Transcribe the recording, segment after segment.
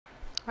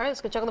All right,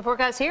 let's go check on the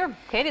forecast here.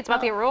 Katie, it's about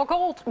to get real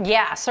cold.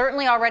 Yeah,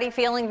 certainly already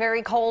feeling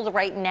very cold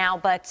right now,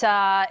 but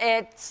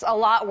it's a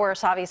lot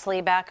worse, obviously,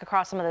 back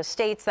across some of those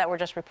states that were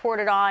just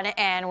reported on,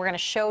 and we're going to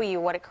show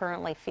you what it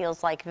currently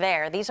feels like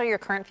there. These are your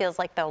current feels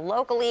like, though,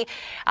 locally.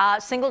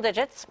 Single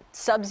digits,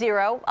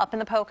 sub-zero up in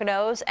the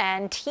Poconos,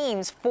 and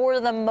teens for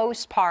the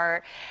most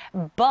part,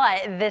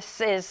 but this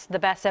is the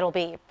best it'll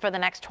be for the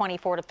next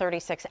 24 to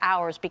 36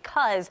 hours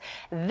because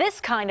this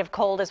kind of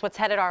cold is what's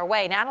headed our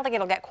way. Now, I don't think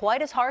it'll get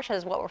quite as harsh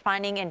as what we're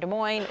finding in Des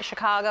Moines,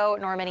 Chicago,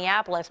 nor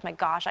Minneapolis. My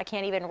gosh, I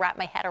can't even wrap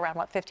my head around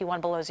what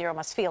 51 below zero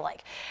must feel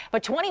like.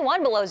 But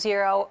 21 below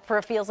zero for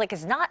a feels like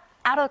is not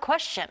out of the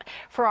question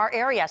for our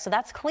area. So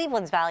that's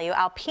Cleveland's value.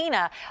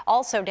 Alpena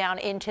also down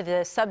into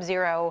the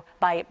sub-zero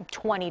by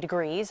 20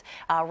 degrees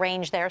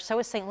range there. So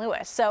is St.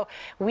 Louis. So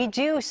we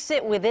do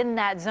sit within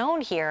that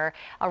zone here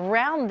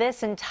around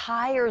this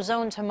entire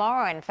zone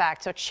tomorrow, in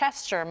fact. So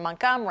Chester,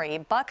 Montgomery,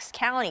 Bucks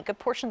County, good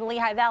portion of the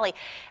Lehigh Valley.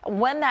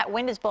 When that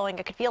wind is blowing,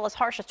 it could feel as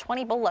harsh as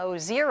 20 below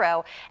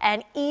zero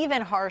and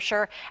even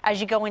harsher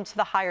as you go into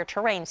the higher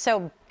terrain.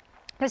 So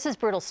this is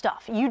brutal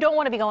stuff. You don't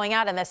want to be going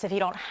out in this if you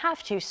don't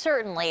have to,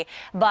 certainly,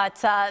 but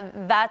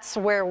that's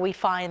where we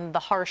find the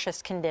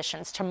harshest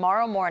conditions.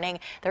 Tomorrow morning,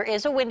 there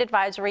is a wind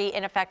advisory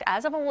in effect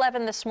as of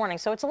 11 this morning,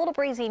 so it's a little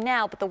breezy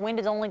now, but the wind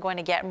is only going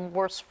to get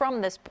worse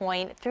from this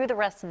point through the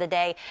rest of the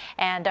day,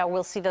 and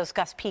we'll see those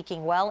gusts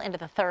peaking well into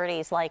the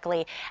 30s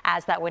likely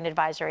as that wind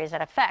advisory is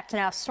in effect.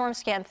 Now, Storm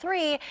Scan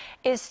 3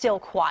 is still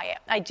quiet.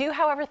 I do,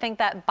 however, think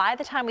that by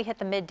the time we hit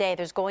the midday,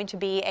 there's going to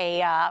be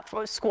a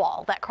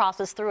squall that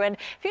crosses through, and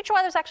future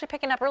weather is actually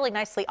picking up really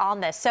nicely on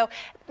this. So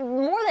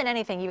more than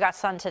anything, you've got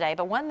sun today,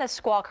 but when this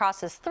squall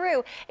crosses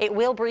through, it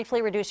will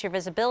briefly reduce your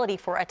visibility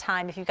for a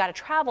time if you've got to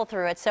travel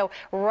through it. So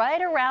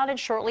right around and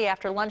shortly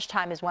after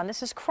lunchtime is when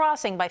this is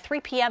crossing. By 3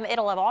 p.m.,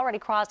 it'll have already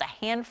crossed a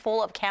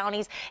handful of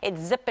counties.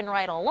 It's zipping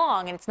right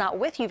along, and it's not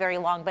with you very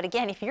long. But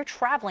again, if you're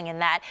traveling in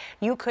that,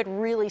 you could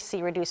really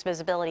see reduced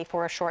visibility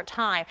for a short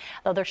time,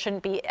 though there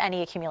shouldn't be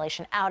any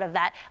accumulation out of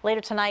that.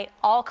 Later tonight,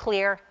 all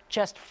clear.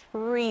 Just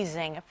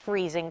freezing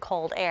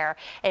cold air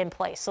in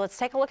place. So let's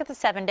take a look at the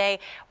 7-day.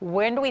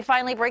 When do we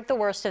finally break the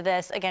worst of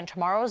this? Again,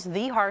 tomorrow's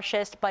the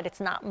harshest, but it's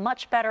not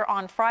much better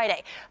on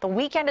Friday. The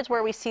weekend is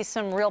where we see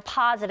some real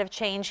positive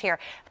change here.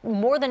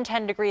 More than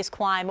 10 degrees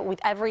climb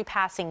with every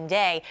passing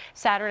day.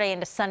 Saturday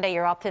into Sunday,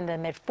 you're up in the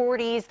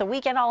mid-40s. The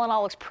weekend, all in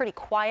all, looks pretty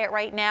quiet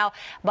right now,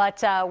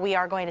 but we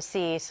are going to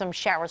see some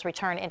showers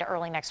return into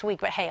early next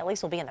week. But hey, at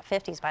least we'll be in the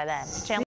 50s by then.